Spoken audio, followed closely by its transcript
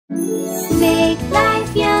Make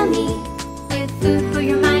life yummy with food for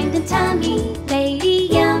your mind and tummy. Lady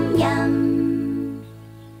Yum Yum.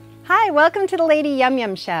 Hi, welcome to the Lady Yum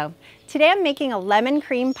Yum Show. Today I'm making a lemon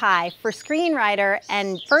cream pie for screenwriter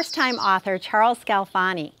and first-time author Charles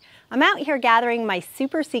Scalfani. I'm out here gathering my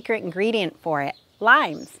super secret ingredient for it,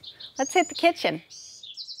 limes. Let's hit the kitchen.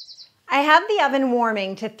 I have the oven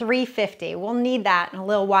warming to 350. We'll need that in a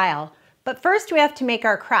little while. But first we have to make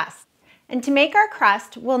our crust. And to make our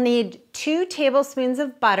crust, we'll need 2 tablespoons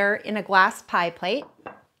of butter in a glass pie plate,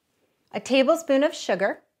 a tablespoon of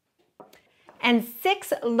sugar, and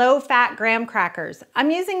 6 low-fat graham crackers.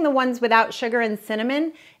 I'm using the ones without sugar and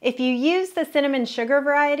cinnamon. If you use the cinnamon sugar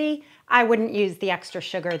variety, I wouldn't use the extra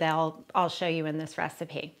sugar that I'll show you in this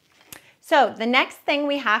recipe. So the next thing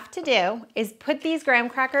we have to do is put these graham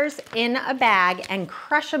crackers in a bag and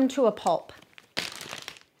crush them to a pulp.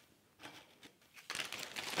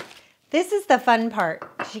 This is the fun part.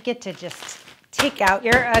 You get to just take out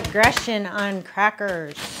your aggression on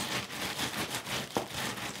crackers.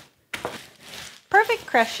 Perfect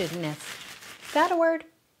crushedness. Is that a word?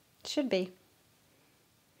 Should be.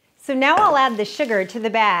 So now I'll add the sugar to the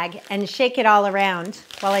bag and shake it all around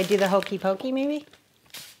while I do the hokey pokey maybe.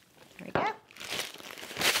 There we go.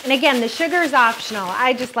 And again, the sugar is optional.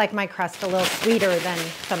 I just like my crust a little sweeter than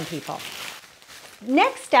some people.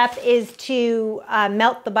 Next step is to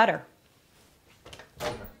melt the butter.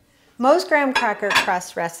 Most graham cracker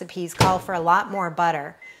crust recipes call for a lot more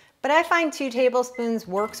butter, but I find 2 tablespoons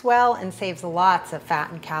works well and saves lots of fat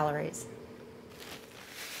and calories.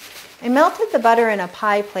 I melted the butter in a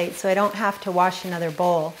pie plate so I don't have to wash another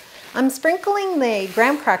bowl. I'm sprinkling the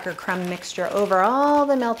graham cracker crumb mixture over all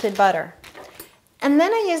the melted butter. And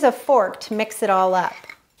then I use a fork to mix it all up.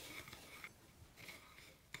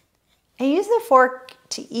 I use the fork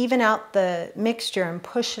to even out the mixture and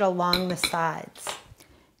push it along the sides.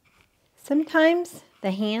 Sometimes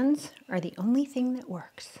the hands are the only thing that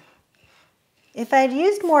works. If I'd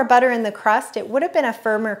used more butter in the crust, it would have been a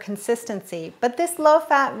firmer consistency, but this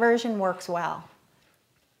low-fat version works well.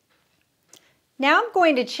 Now I'm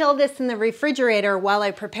going to chill this in the refrigerator while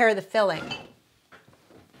I prepare the filling.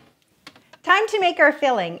 Time to make our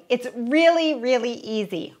filling. It's really, really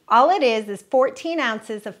easy. All it is 14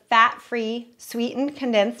 ounces of fat-free sweetened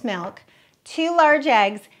condensed milk, 2 large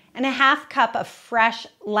eggs, and a ½ cup of fresh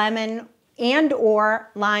lemon and or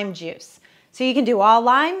lime juice. So you can do all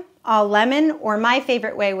lime, all lemon, or my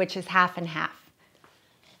favorite way, which is half and half.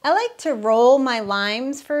 I like to roll my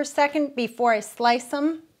limes for a second before I slice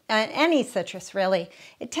them, any citrus really.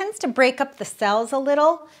 It tends to break up the cells a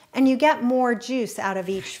little and you get more juice out of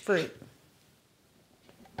each fruit.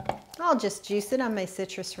 I'll just juice it on my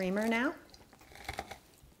citrus reamer now.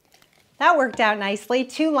 That worked out nicely.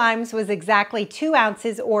 2 limes was exactly 2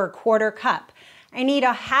 ounces or 1/4 cup. I need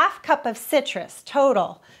a ½ cup of citrus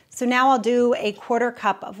total. So now I'll do a 1/4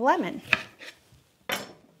 cup of lemon.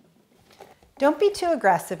 Don't be too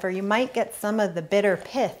aggressive or you might get some of the bitter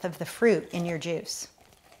pith of the fruit in your juice.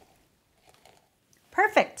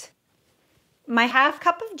 Perfect. My ½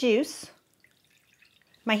 cup of juice.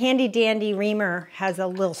 My handy dandy reamer has a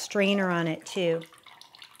little strainer on it too.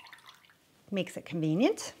 Makes it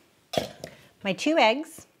convenient. My 2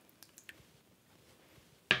 eggs,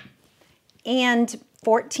 and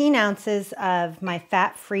 14 ounces of my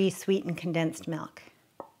fat-free sweetened condensed milk.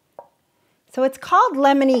 So it's called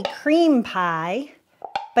lemony cream pie,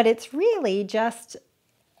 but it's really just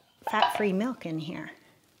fat-free milk in here.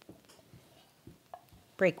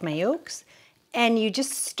 Break my yolks, and you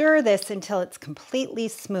just stir this until it's completely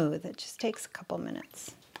smooth. It just takes a couple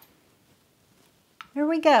minutes. There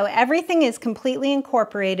we go. Everything is completely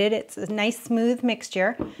incorporated. It's a nice smooth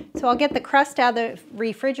mixture. So I'll get the crust out of the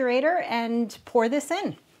refrigerator and pour this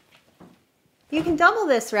in. You can double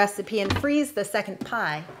this recipe and freeze the second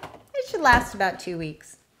pie. It should last about 2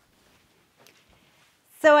 weeks.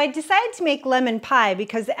 So I decided to make lemon pie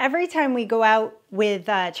because every time we go out with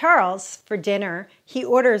Charles for dinner, he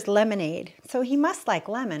orders lemonade. So he must like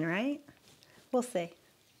lemon, right? We'll see.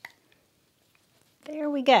 There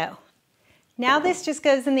we go. Now this just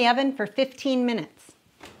goes in the oven for 15 minutes.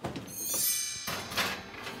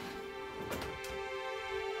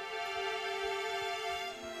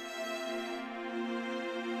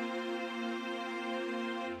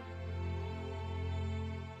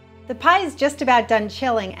 The pie is just about done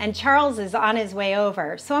chilling and Charles is on his way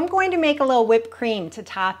over, so I'm going to make a little whipped cream to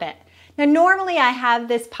top it. Now normally I have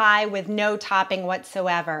this pie with no topping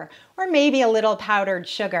whatsoever, or maybe a little powdered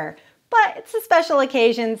sugar, but it's a special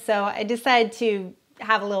occasion, so I decided to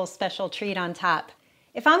have a little special treat on top.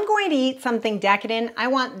 If I'm going to eat something decadent, I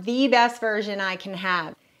want the best version I can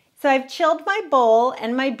have. So I've chilled my bowl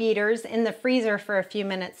and my beaters in the freezer for a few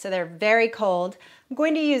minutes so they're very cold. I'm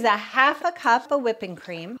going to use a half a cup of whipping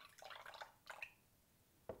cream,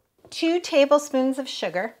 2 tablespoons of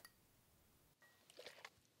sugar,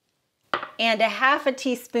 and a half a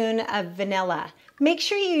teaspoon of vanilla. Make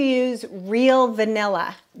sure you use real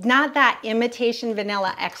vanilla, not that imitation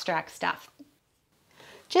vanilla extract stuff.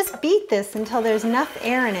 Just beat this until there's enough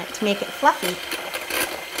air in it to make it fluffy.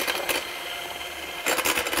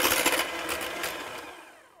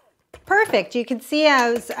 Perfect. You can see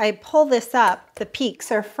as I pull this up, the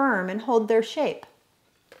peaks are firm and hold their shape.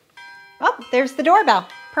 Oh, there's the doorbell.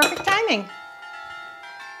 Perfect timing.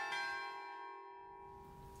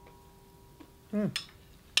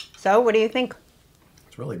 So, what do you think?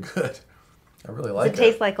 It's really good. I really like it. Does it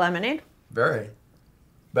taste like lemonade? Very.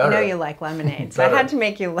 Better. I know you like lemonade, so I had to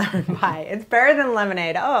make you lemon pie. It's better than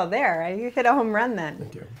lemonade. Oh, there. You hit a home run then.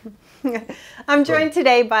 Thank you. I'm joined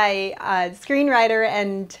today by screenwriter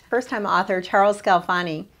and first-time author Charles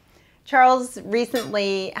Scalfani. Charles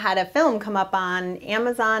recently had a film come up on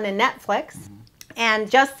Amazon and Netflix and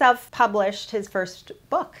just self-published his first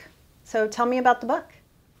book. So tell me about the book.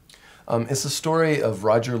 It's the story of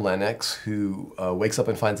Roger Lennox, who wakes up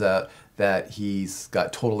and finds out that he's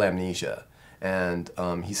got total amnesia. And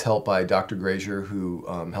he's helped by Dr. Grazier, who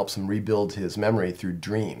helps him rebuild his memory through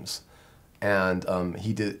dreams. And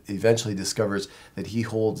he eventually discovers that he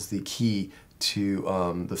holds the key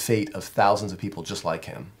to the fate of thousands of people just like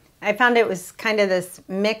him. I found it was kind of this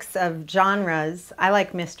mix of genres. I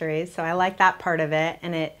like mysteries, so I like that part of it.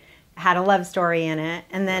 And it had a love story in it.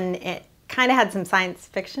 And then it kind of had some science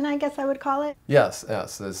fiction, I guess I would call it. Yes,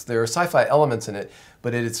 yes. There are sci-fi elements in it,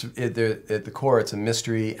 but at the core it's a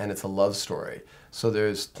mystery and it's a love story. So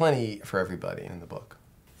there's plenty for everybody in the book.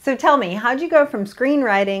 So tell me, how'd you go from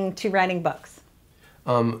screenwriting to writing books?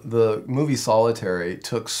 The movie Solitary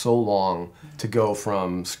took so long to go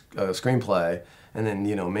from screenplay and then,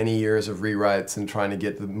 many years of rewrites and trying to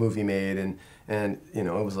get the movie made, and it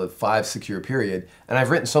was a 5-6 year period. And I've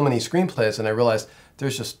written so many screenplays and I realized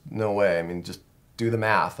there's just no way. I mean, just do the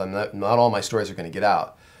math. Not all my stories are going to get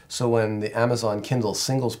out. So when the Amazon Kindle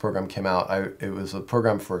Singles program came out, it was a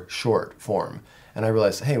program for short form. And I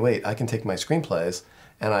realized, hey, wait, I can take my screenplays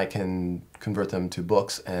and I can convert them to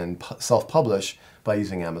books and self-publish by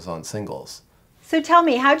using Amazon Singles. So tell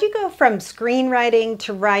me, how'd you go from screenwriting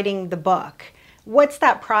to writing the book? What's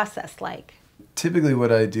that process like? Typically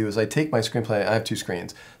what I do is I take my screenplay, I have 2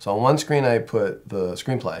 screens. So on one screen I put the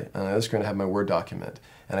screenplay, and on the other screen I have my Word document.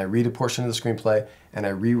 And I read a portion of the screenplay and I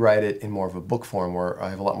rewrite it in more of a book form where I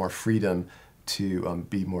have a lot more freedom to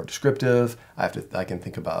be more descriptive. I can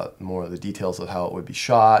think about more of the details of how it would be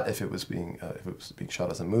shot if it was being shot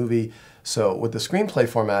as a movie. So with the screenplay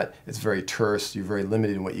format, it's very terse. You're very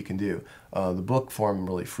limited in what you can do. The book form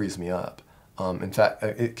really frees me up. In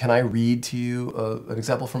fact, can I read to you an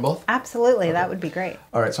example from both? Absolutely, Okay. that would be great.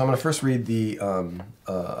 All right, so I'm going to first read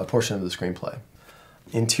a portion of the screenplay.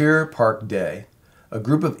 Interior Park Day. A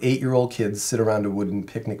group of 8-year-old kids sit around a wooden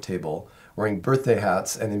picnic table, wearing birthday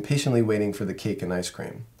hats and impatiently waiting for the cake and ice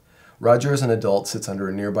cream. Roger, as an adult, sits under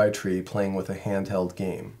a nearby tree playing with a handheld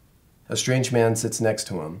game. A strange man sits next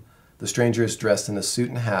to him. The stranger is dressed in a suit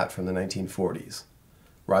and hat from the 1940s.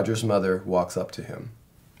 Roger's mother walks up to him.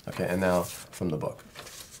 Okay, and now from the book.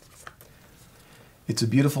 It's a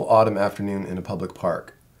beautiful autumn afternoon in a public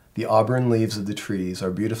park. The auburn leaves of the trees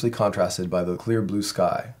are beautifully contrasted by the clear blue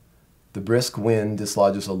sky. The brisk wind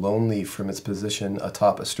dislodges a lone leaf from its position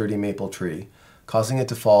atop a sturdy maple tree, causing it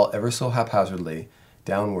to fall ever so haphazardly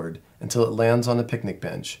downward until it lands on a picnic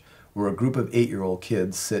bench, where a group of 8-year-old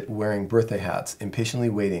kids sit wearing birthday hats, impatiently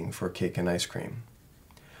waiting for cake and ice cream.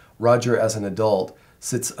 Roger, as an adult,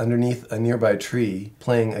 sits underneath a nearby tree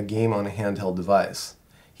playing a game on a handheld device.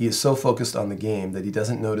 He is so focused on the game that he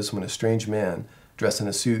doesn't notice when a strange man, dressed in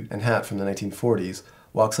a suit and hat from the 1940s,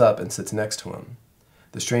 walks up and sits next to him.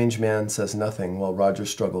 The strange man says nothing while Roger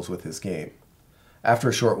struggles with his game. After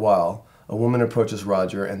a short while, a woman approaches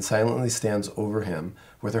Roger and silently stands over him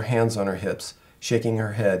with her hands on her hips, shaking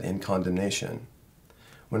her head in condemnation.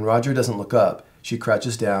 When Roger doesn't look up, she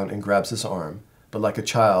crouches down and grabs his arm, but like a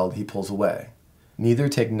child, he pulls away. Neither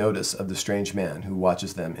take notice of the strange man who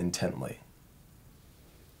watches them intently.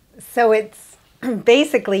 So it's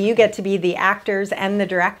basically you get to be the actors and the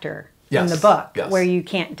director in the book, yes. Where you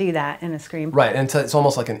can't do that in a screenplay. Right, and it's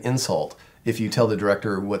almost like an insult if you tell the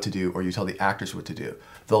director what to do or you tell the actors what to do.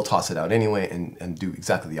 They'll toss it out anyway and do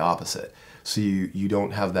exactly the opposite. So you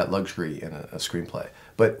don't have that luxury in a screenplay.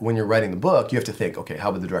 But when you're writing the book, you have to think, okay,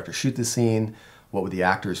 how would the director shoot this scene? What would the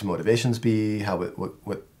actors' motivations be?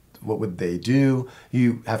 What would they do?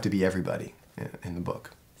 You have to be everybody in the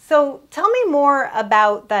book. So tell me more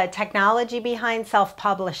about the technology behind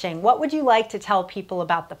self-publishing. What would you like to tell people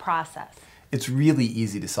about the process? It's really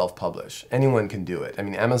easy to self-publish. Anyone can do it. I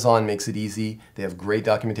mean, Amazon makes it easy. They have great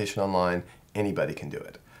documentation online. Anybody can do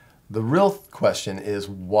it. The real question is,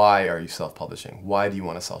 why are you self-publishing? Why do you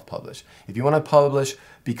want to self-publish? If you want to publish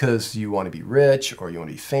because you want to be rich or you want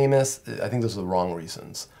to be famous, I think those are the wrong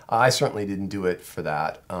reasons. I certainly didn't do it for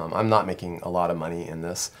that. I'm not making a lot of money in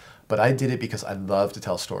this, but I did it because I love to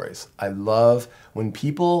tell stories. I love when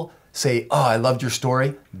people say, oh, I loved your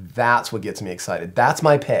story. That's what gets me excited. That's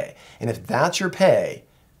my pay. And if that's your pay,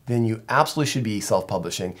 then you absolutely should be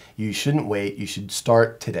self-publishing. You shouldn't wait. You should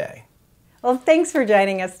start today. Well, thanks for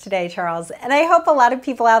joining us today, Charles. And I hope a lot of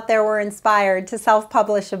people out there were inspired to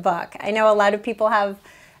self-publish a book. I know a lot of people have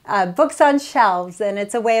books on shelves, and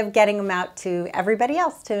it's a way of getting them out to everybody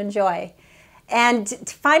else to enjoy. And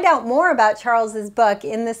to find out more about Charles's book,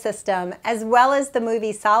 In the System, as well as the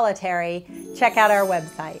movie Solitary, check out our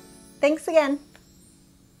website. Thanks again.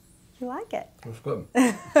 You like it? That's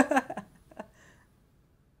good.